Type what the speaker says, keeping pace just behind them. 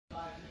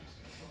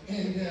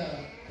And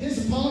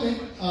his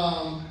opponent,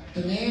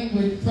 the man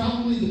with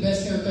probably the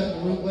best haircut in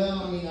the room.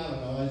 Well, I mean, I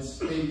don't know.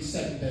 It's maybe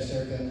second best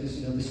haircut. This,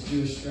 you know, this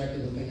Jewish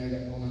Dracula thing I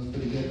got going on is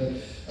pretty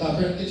good. But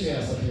Brent, get your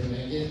ass up here,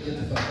 man. Get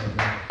the fuck up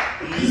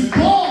here. He's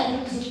bald.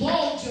 It was a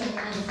bald joke,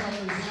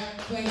 motherfuckers.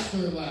 Thanks for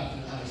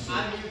laughing.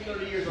 I'm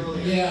 30 years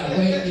earlier. Yeah,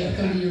 wait, yeah,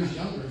 30 years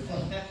younger.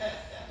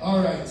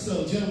 All right,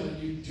 so gentlemen,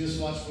 you just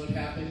watched what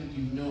happened.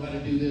 You know how to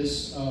do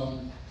this.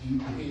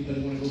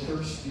 Anybody want to go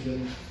first? You got a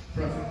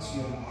preference?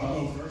 You got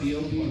I'll go first.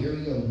 BOP, here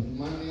we go.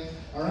 My man.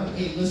 All right,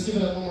 hey, let's give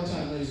it up one more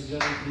time, ladies and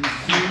gentlemen, please.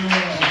 Yeah.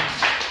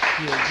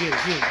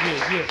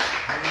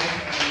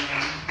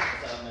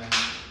 What's up, man?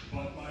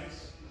 Butt mics.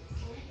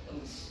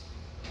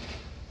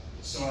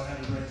 So I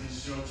had to write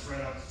these jokes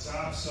right off the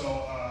top, so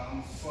I'm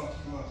gonna fuck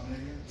you up,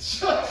 nigga.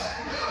 It's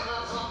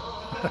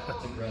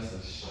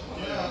aggressive.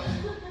 Yeah.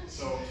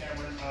 So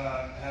Cameron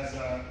has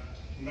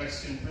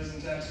Mexican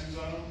prison tattoos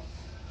on him,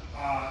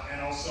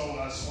 and also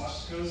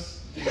swastikas,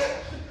 you know,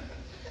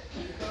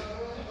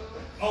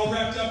 all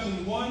wrapped up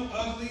in one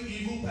ugly,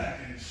 evil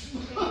package.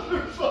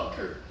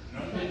 Motherfucker.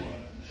 Number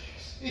one.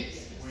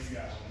 What you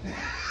got?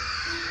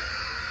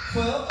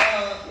 Well,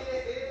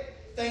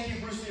 thank you,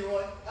 Bruce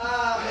Leroy. I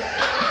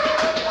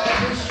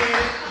appreciate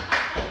it.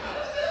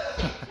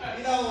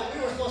 You know, we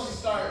were supposed to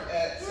start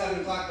at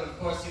 7 o'clock, but of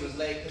course he was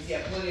late because he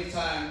had plenty of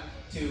time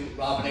to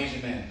rob an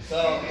Asian man.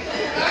 So.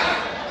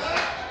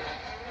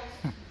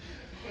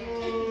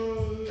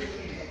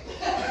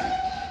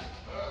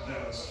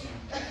 That was cute.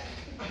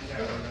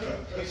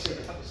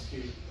 That was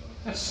cute.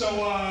 So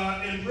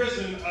in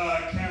prison,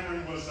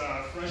 Cameron was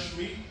fresh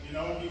meat. You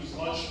know, he was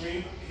lunch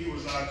meat. He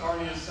was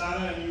carne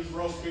asada, and he was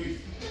roast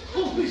beef.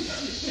 Holy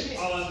shit!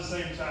 All at the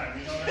same time.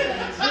 You know what I mean?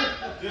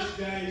 This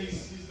guy,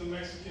 he's the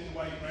Mexican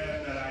white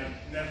man that I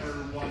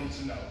never wanted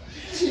to know.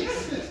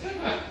 Jesus.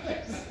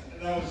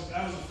 That was a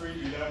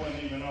freebie. That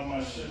wasn't even on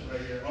my shit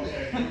right here.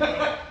 Okay, here we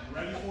go. You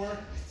ready for it?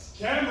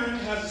 Cameron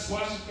has a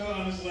swastika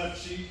on his left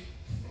cheek.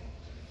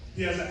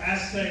 He has an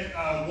Aztec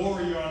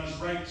warrior on his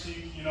right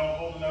cheek, you know,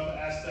 holding up an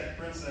Aztec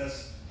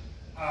princess.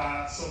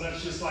 So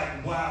that's just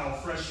like, wow,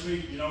 fresh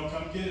meat, you know,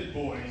 come get it,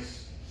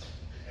 boys.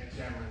 And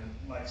Cameron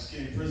likes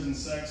gay prison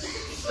sex.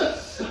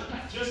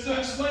 Just to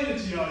explain it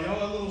to y'all,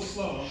 y'all a little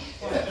slow.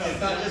 It's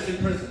not just in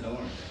prison, don't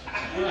worry.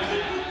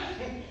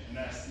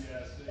 Nasty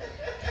ass thing.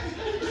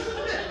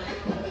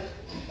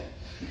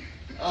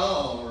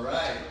 All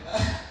right.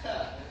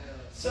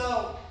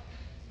 So,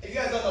 if you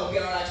guys don't know, we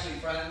are actually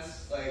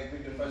friends. Like,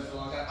 we've been friends for a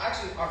long time.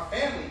 Actually, our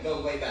family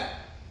goes way back.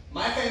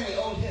 My family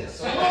owned his.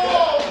 So I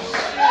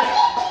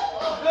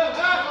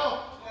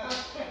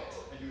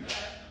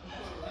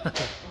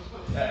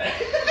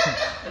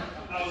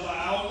was like,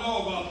 I don't know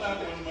about that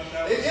one, but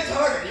that was... It gets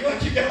harder. You want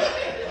to keep going?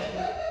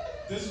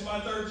 This is my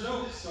third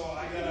joke, so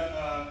I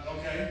gotta,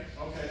 okay,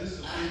 this is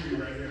a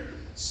preview right here.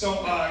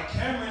 So,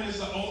 Cameron is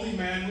the only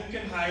man who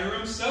can hire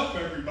himself,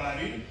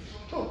 everybody.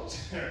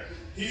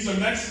 He's a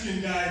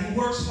Mexican guy who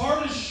works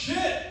hard as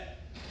shit,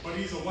 but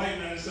he's a white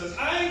man who says,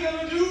 I ain't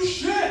gonna do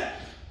shit.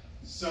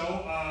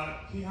 So,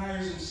 he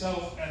hires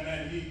himself, and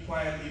then he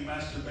quietly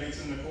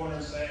masturbates in the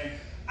corner saying,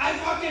 I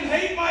fucking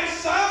hate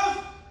myself!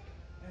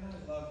 And I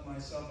love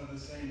myself at the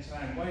same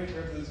time. White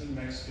privilege and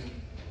Mexican,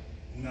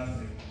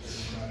 nothing,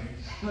 everybody.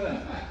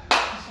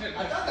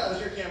 I thought that was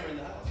your camera in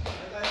the house.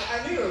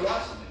 I knew you were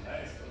watching it.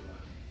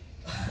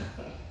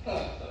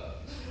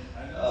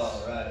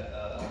 All right.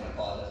 I'm going to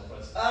apologize for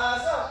this.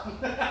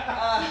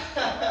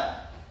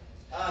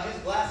 His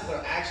glasses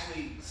are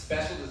actually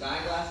special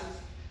design glasses.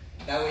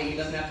 That way he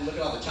doesn't have to look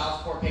at all the child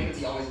support payments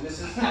he always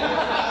misses. Yeah,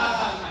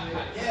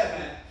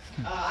 man.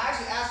 I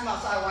actually asked him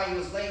outside why he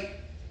was late.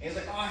 And he's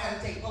like, oh, I had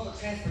to take public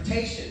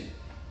transportation.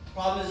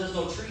 Problem is there's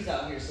no trees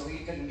out here, so he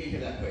couldn't get here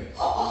that quick.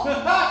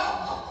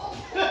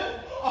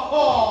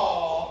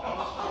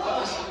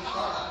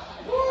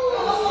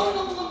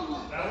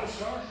 That was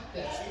sharp.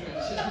 That's good.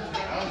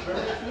 That was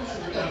very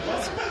efficient.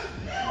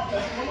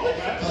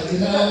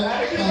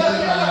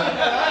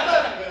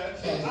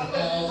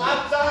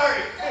 I'm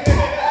sorry.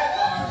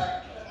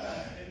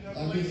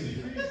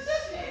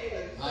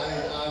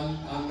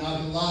 I'm not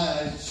gonna lie.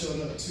 I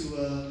showed up to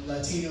a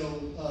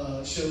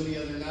Latino show the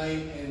other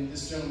night, and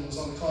this gentleman was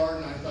on the card,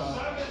 and I thought,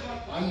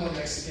 I'm more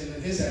Mexican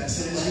than his ass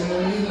is. You know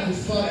what I mean? Like,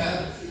 fuck,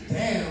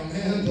 damn,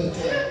 man. But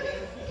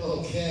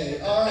okay,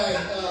 all right.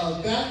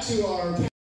 Back to our.